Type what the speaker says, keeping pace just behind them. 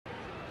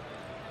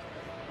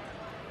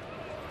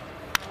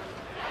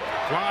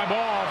Fly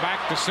ball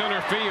back to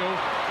center field.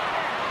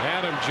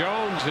 Adam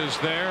Jones is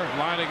there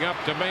lining up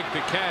to make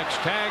the catch.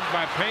 Tagged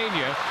by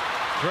Pena.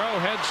 Throw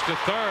heads to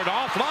third.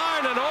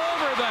 Offline and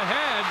over the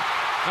head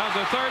of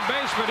the third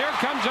baseman. Here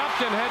comes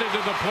Upton headed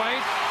to the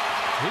plate.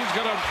 He's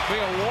going to be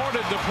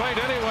awarded the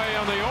plate anyway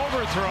on the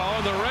overthrow,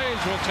 and the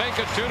Rays will take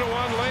a 2-1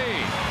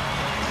 lead.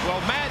 Well,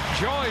 Matt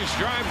Joyce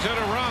drives in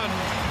a run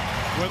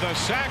with a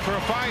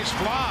sacrifice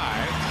fly,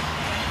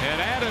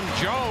 and Adam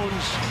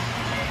Jones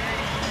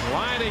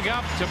lining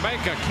up to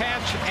make a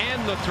catch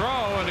and the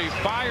throw, and he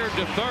fired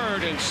to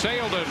third and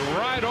sailed it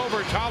right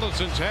over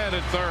Tollison's head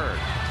at third.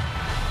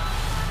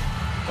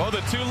 Well,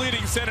 the two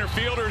leading center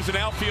fielders and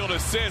outfield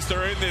assists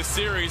are in this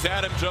series,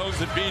 Adam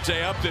Jones and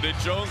B.J. Upton. And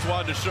Jones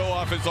wanted to show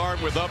off his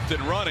arm with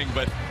Upton running,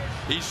 but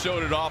he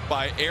showed it off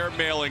by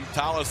airmailing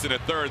Tollison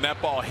at third, and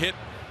that ball hit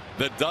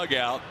the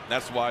dugout.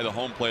 That's why the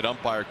home plate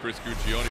umpire, Chris Guccione,